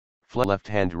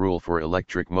left-hand rule for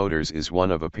electric motors is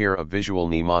one of a pair of visual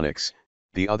mnemonics,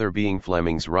 the other being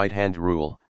Fleming's right-hand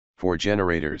rule, for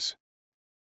generators.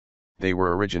 They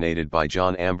were originated by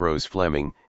John Ambrose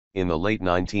Fleming, in the late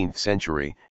 19th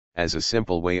century, as a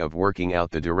simple way of working out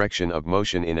the direction of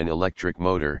motion in an electric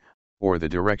motor, or the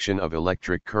direction of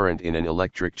electric current in an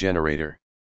electric generator.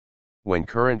 When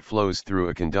current flows through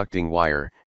a conducting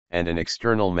wire, and an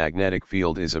external magnetic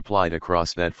field is applied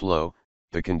across that flow,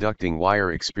 the conducting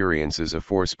wire experiences a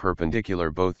force perpendicular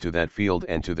both to that field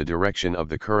and to the direction of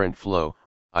the current flow,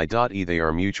 i.e. they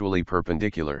are mutually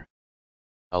perpendicular.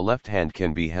 A left hand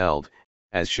can be held,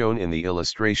 as shown in the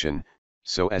illustration,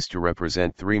 so as to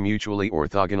represent three mutually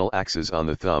orthogonal axes on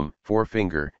the thumb,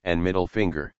 forefinger, and middle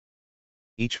finger.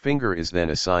 Each finger is then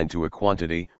assigned to a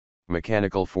quantity,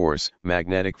 mechanical force,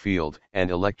 magnetic field,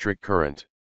 and electric current.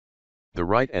 The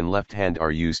right and left hand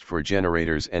are used for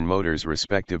generators and motors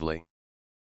respectively.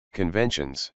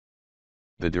 Conventions.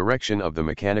 The direction of the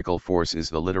mechanical force is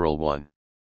the literal one.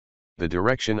 The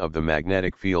direction of the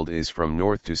magnetic field is from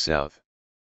north to south.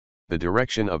 The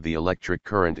direction of the electric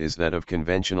current is that of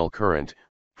conventional current,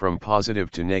 from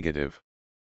positive to negative.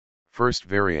 First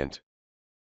variant.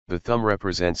 The thumb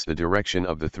represents the direction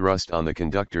of the thrust on the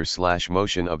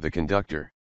conductor/motion of the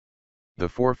conductor. The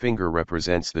forefinger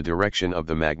represents the direction of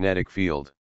the magnetic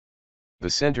field. The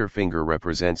center finger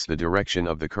represents the direction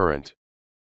of the current.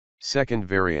 Second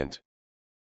variant.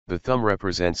 The thumb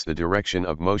represents the direction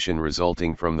of motion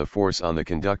resulting from the force on the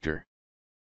conductor.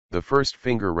 The first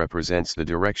finger represents the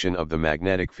direction of the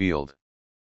magnetic field.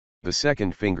 The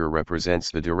second finger represents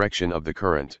the direction of the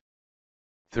current.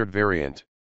 Third variant.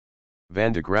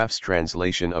 Van de Graaf's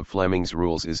translation of Fleming's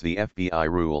rules is the FBI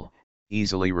rule,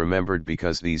 easily remembered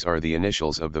because these are the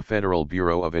initials of the Federal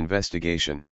Bureau of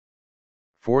Investigation.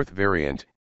 Fourth variant,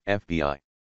 FBI.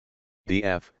 The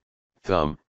F,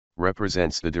 thumb,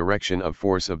 represents the direction of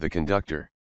force of the conductor.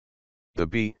 The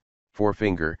B,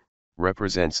 forefinger,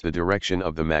 represents the direction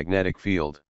of the magnetic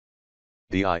field.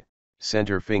 The I,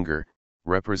 center finger,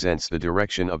 represents the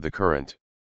direction of the current.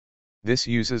 This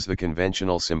uses the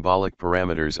conventional symbolic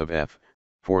parameters of F,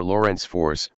 for Lorentz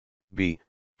force, B,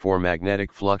 for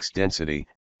magnetic flux density,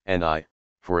 and I,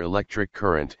 for electric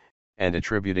current, and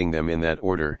attributing them in that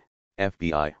order,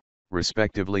 FBI,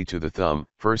 respectively to the thumb,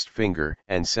 first finger,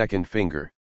 and second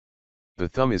finger. The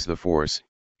thumb is the force,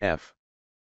 F.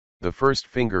 The first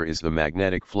finger is the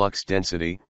magnetic flux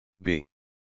density, B.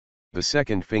 The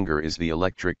second finger is the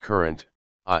electric current,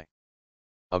 I.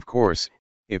 Of course,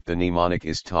 if the mnemonic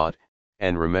is taught,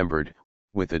 and remembered,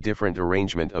 with a different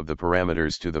arrangement of the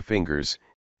parameters to the fingers,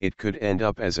 it could end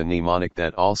up as a mnemonic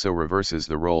that also reverses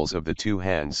the roles of the two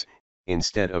hands,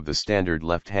 instead of the standard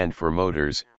left hand for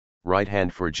motors, right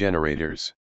hand for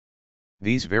generators.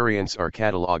 These variants are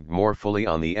catalogued more fully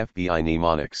on the FBI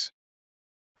mnemonics.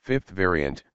 Fifth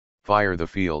variant, fire the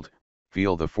field,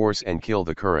 feel the force and kill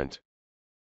the current.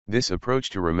 This approach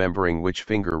to remembering which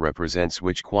finger represents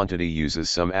which quantity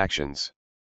uses some actions.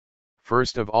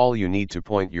 First of all, you need to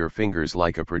point your fingers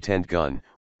like a pretend gun,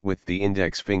 with the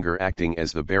index finger acting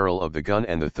as the barrel of the gun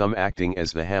and the thumb acting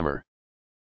as the hammer.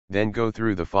 Then go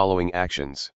through the following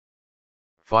actions.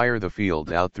 Fire the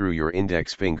field out through your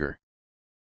index finger.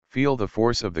 Feel the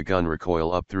force of the gun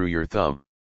recoil up through your thumb.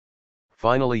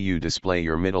 Finally, you display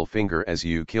your middle finger as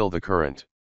you kill the current.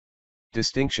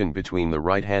 Distinction between the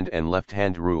right hand and left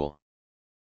hand rule.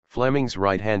 Fleming's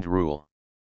right hand rule.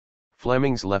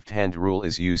 Fleming's left hand rule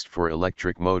is used for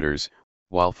electric motors,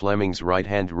 while Fleming's right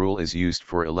hand rule is used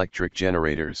for electric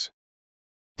generators.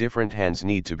 Different hands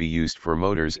need to be used for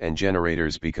motors and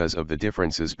generators because of the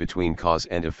differences between cause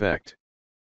and effect.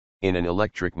 In an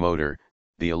electric motor,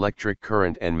 the electric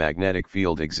current and magnetic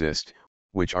field exist,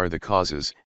 which are the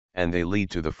causes, and they lead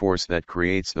to the force that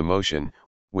creates the motion,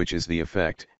 which is the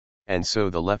effect, and so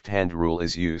the left-hand rule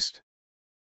is used.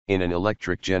 In an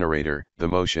electric generator, the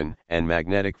motion and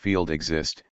magnetic field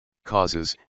exist,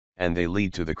 causes, and they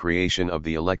lead to the creation of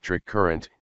the electric current,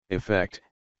 effect,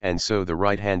 and so the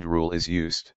right-hand rule is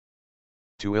used.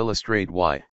 To illustrate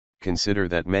why, consider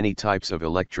that many types of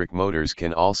electric motors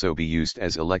can also be used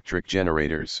as electric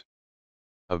generators.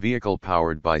 A vehicle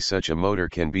powered by such a motor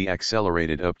can be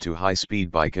accelerated up to high speed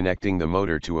by connecting the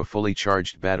motor to a fully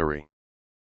charged battery.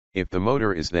 If the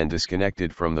motor is then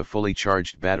disconnected from the fully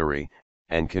charged battery,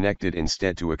 and connected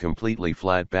instead to a completely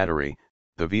flat battery,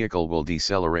 the vehicle will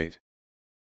decelerate.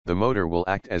 The motor will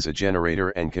act as a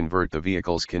generator and convert the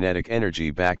vehicle's kinetic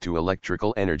energy back to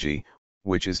electrical energy,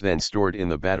 which is then stored in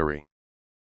the battery.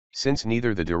 Since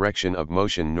neither the direction of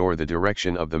motion nor the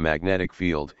direction of the magnetic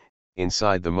field,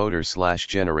 inside the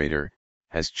motor/generator,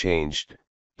 has changed,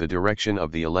 the direction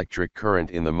of the electric current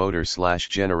in the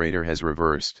motor/generator has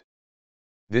reversed.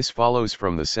 This follows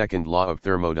from the second law of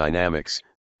thermodynamics: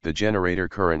 the generator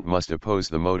current must oppose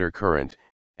the motor current,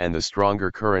 and the stronger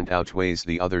current outweighs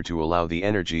the other to allow the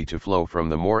energy to flow from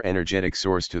the more energetic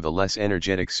source to the less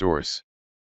energetic source.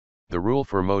 The rule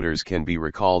for motors can be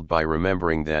recalled by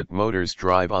remembering that motors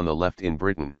drive on the left in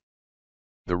Britain.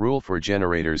 The rule for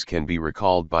generators can be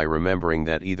recalled by remembering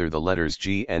that either the letters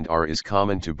G and R is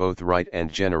common to both right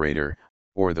and generator,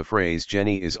 or the phrase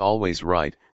Jenny is always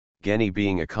right, Genny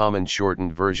being a common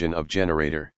shortened version of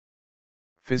generator.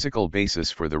 Physical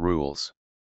basis for the rules.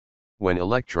 When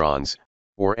electrons,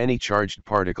 or any charged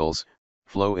particles,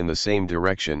 flow in the same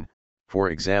direction, for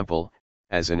example,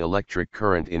 as an electric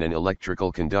current in an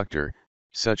electrical conductor,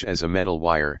 such as a metal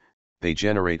wire, they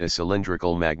generate a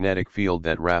cylindrical magnetic field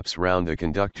that wraps round the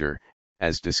conductor,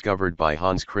 as discovered by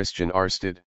Hans Christian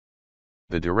Ørsted.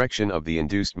 The direction of the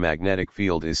induced magnetic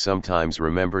field is sometimes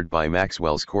remembered by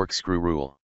Maxwell's corkscrew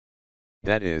rule.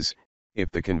 That is,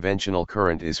 if the conventional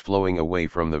current is flowing away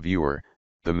from the viewer,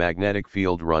 the magnetic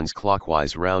field runs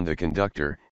clockwise round the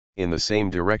conductor, in the same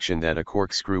direction that a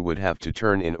corkscrew would have to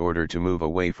turn in order to move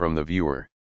away from the viewer.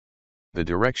 The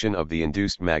direction of the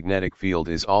induced magnetic field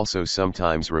is also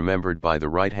sometimes remembered by the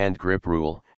right-hand grip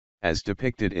rule, as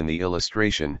depicted in the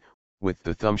illustration, with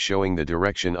the thumb showing the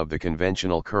direction of the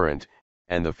conventional current,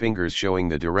 and the fingers showing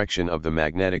the direction of the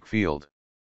magnetic field.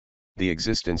 The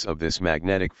existence of this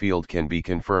magnetic field can be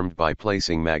confirmed by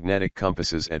placing magnetic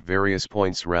compasses at various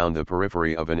points round the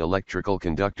periphery of an electrical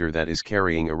conductor that is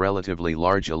carrying a relatively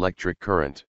large electric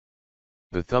current.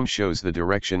 The thumb shows the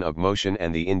direction of motion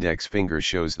and the index finger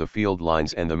shows the field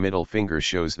lines and the middle finger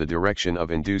shows the direction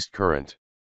of induced current.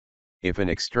 If an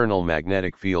external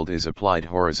magnetic field is applied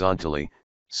horizontally,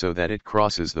 so that it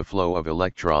crosses the flow of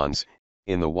electrons,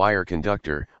 in the wire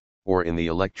conductor, or in the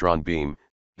electron beam,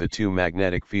 the two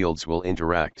magnetic fields will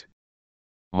interact.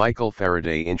 Michael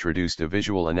Faraday introduced a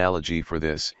visual analogy for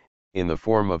this, in the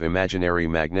form of imaginary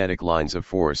magnetic lines of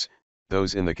force.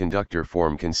 Those in the conductor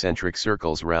form concentric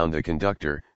circles round the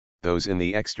conductor, those in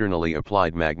the externally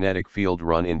applied magnetic field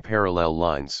run in parallel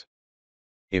lines.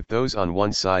 If those on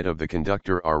one side of the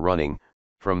conductor are running,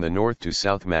 from the north to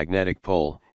south magnetic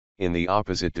pole, in the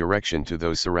opposite direction to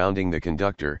those surrounding the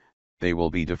conductor, they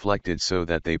will be deflected so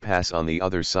that they pass on the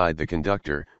other side the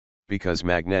conductor, because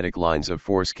magnetic lines of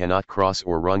force cannot cross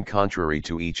or run contrary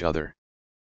to each other.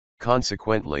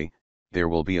 Consequently, there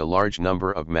will be a large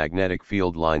number of magnetic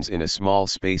field lines in a small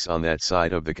space on that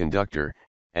side of the conductor,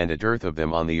 and a dearth of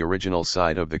them on the original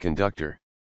side of the conductor.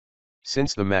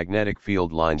 Since the magnetic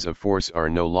field lines of force are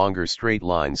no longer straight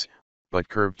lines, but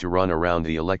curved to run around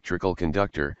the electrical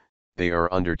conductor, they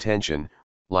are under tension,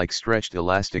 like stretched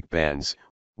elastic bands,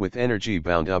 with energy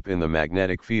bound up in the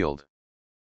magnetic field.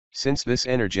 Since this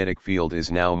energetic field is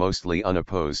now mostly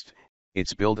unopposed,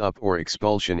 its build-up or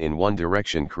expulsion in one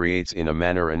direction creates in a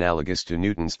manner analogous to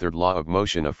Newton's third law of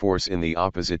motion a force in the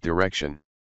opposite direction.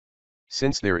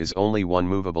 Since there is only one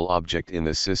movable object in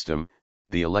the system,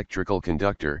 the electrical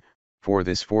conductor, for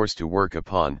this force to work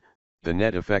upon, the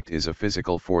net effect is a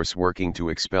physical force working to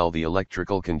expel the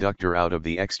electrical conductor out of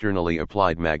the externally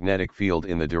applied magnetic field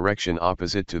in the direction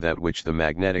opposite to that which the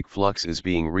magnetic flux is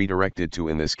being redirected to,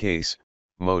 in this case,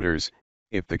 motors.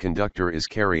 If the conductor is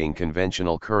carrying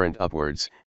conventional current upwards,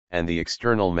 and the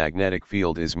external magnetic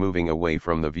field is moving away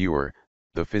from the viewer,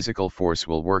 the physical force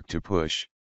will work to push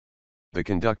the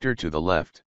conductor to the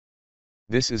left.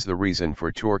 This is the reason for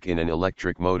torque in an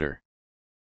electric motor.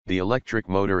 The electric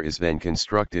motor is then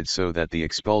constructed so that the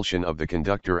expulsion of the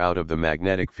conductor out of the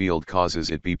magnetic field causes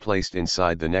it be placed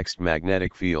inside the next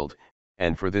magnetic field,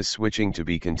 and for this switching to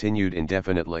be continued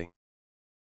indefinitely.